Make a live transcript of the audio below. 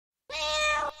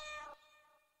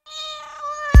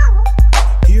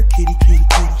kitty, kitty,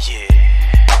 kitty. Yeah.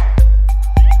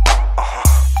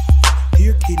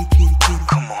 Here, kitty, kitty, kitty.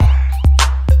 Come on.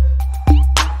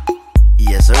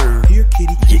 Yes, sir. Here,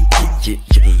 kitty, kitty,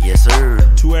 kitty. Yes, sir.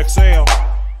 2XL.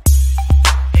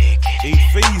 Hey, kitty.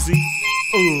 E40.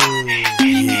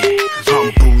 Yeah.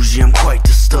 I'm bougie, I'm quite the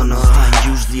stunner. I'm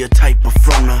usually a type of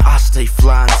fronter. I stay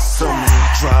flying summer.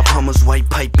 Drive Hummers, white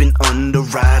piping under.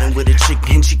 Riding with a chick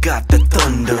and she got the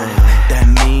thunder. That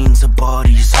means her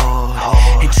body's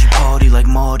hard. And she party like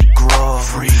Mardi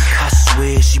Gras. Freak. I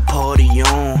swear she party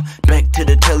on. Back to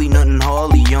the telly, nothing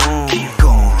hardly on. Keep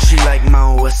going. She like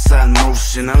my west side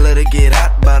motion. I let her get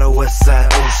hot by the west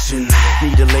side ocean.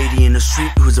 Need a lady in the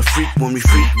street who's a freak. When we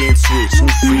freak, then switch. New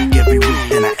freak every week.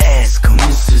 Then I ask her,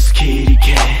 Mrs. Kitty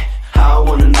Kat, I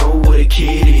wanna know where the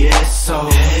kitty is. So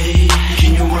hey,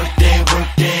 can you work that, work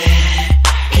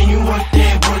that? Can you work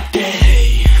that, work that?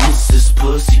 Hey, Mrs.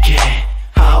 Pussycat,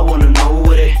 I wanna know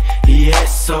where the is.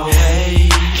 So hey,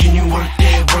 can you work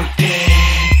that, work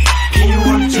that? Can you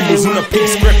work that? She was in a pink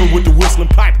scrapper with the whistling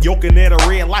pipe, yoking at a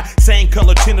red light, same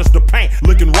color tints the paint,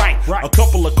 looking right. A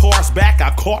couple of cars back,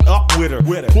 I caught up with her.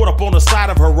 Put up on the side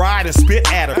of her ride and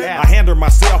spit at her. I handed her my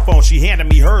cell phone, she handed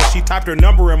me hers. She typed her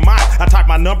number in mine, I typed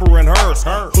my number in hers.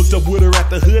 Hooked up with her at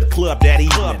the hood club that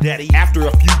evening. After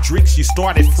a few drinks, she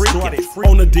started freaking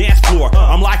on the dance floor.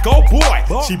 I'm like, oh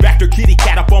boy. She backed her kitty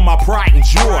cat up on my pride and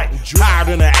joy. Tired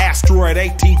in an asteroid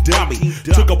 18 dummy.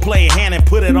 Took a playing hand and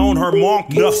put it on her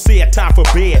monk. Enough said, time for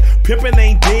bed. Pimpin'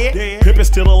 ain't dead, Pimpin'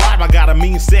 still alive. I got a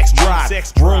mean sex drive.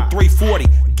 Room 340,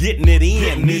 getting it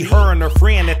in. Me, her, and her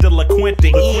friend at the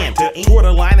LaQuinta end. Tore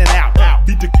the line and out.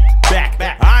 Beat the back.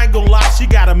 I ain't gonna lie, she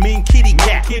got a mean kitty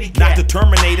cat. Not the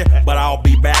Terminator, but I'll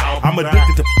be back. I'm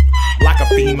addicted to like a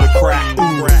fiend with crack.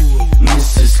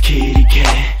 Mrs. Kitty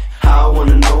Kat, I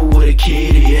wanna know where the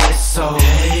kitty is. So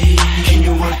hey, can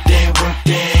you work that, work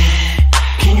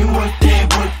that? Can you work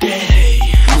that, work that? Hey,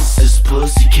 Mrs.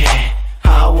 Pussycat,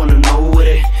 I wanna know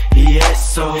where the is.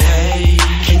 So hey,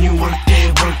 can you work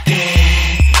that, work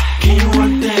that? Can you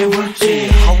work that, work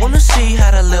that? I wanna see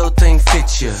how that little thing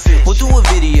fits ya. We'll do a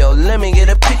video, let me get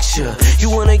a picture. You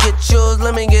wanna get yours,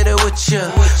 let me get it with ya.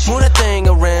 Move that thing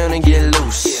around and get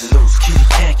loose.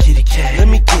 Kitty cat, let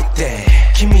me get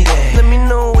that. Give me that. Let me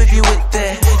know if you with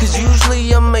that. Cause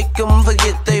usually I make them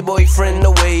forget they boyfriend.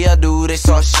 The way I do, they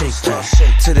start shaking.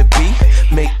 To the beat,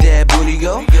 make that booty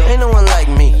go. Ain't no one like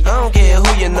me, I don't care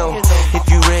who you know. If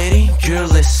you ready, girl,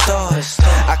 let's start.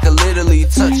 I could literally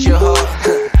touch your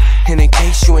heart. And in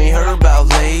case you ain't heard about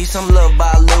lace, I'm loved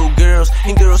by little girls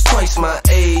and girls twice my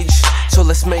age. So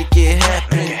let's make it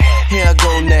happen. Here I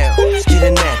go now, let's get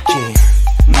a napkin.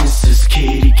 Mrs.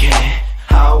 Kitty Kat,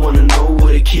 I wanna know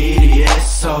where the kitty is.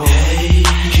 So hey,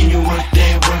 can you work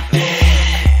that, work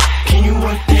that? Can you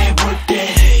work that, work that?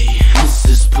 Hey,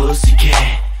 Mrs.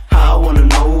 Pussycat, I wanna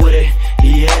know where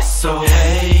the is. So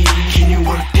hey, can you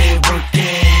work that, work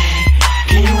that?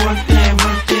 Can you work that,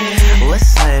 work that?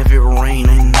 Let's have it rain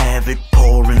and have it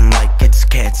pouring like it's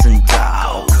cats and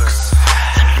dogs.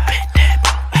 Let me bet that.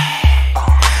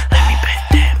 Let me bet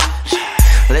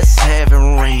that. Let's have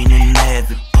it rain and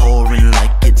have it pouring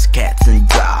like it's cats and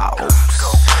dogs.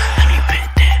 Let me bet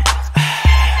that.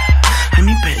 Let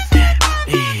me bet that.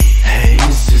 Hey,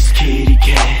 Mrs. Kitty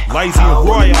Kat, Lazy I and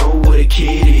wanna Royal. know where the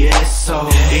kitty is. So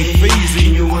hey, E40.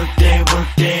 can you work that, work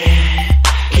that?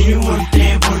 Can you work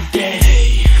that, work that?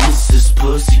 Hey, Mrs.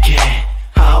 Pussycat,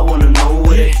 I wanna know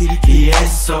where the kitty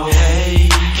is. So hey,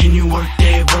 can you work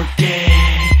that, work that?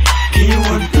 Can you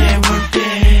work that, work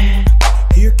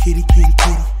that? Here, kitty, kitty,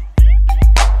 kitty.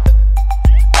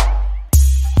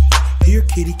 Here,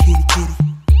 kitty, kitty, kitty.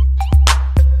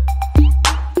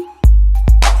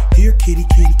 Here, kitty,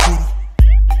 kitty, kitty.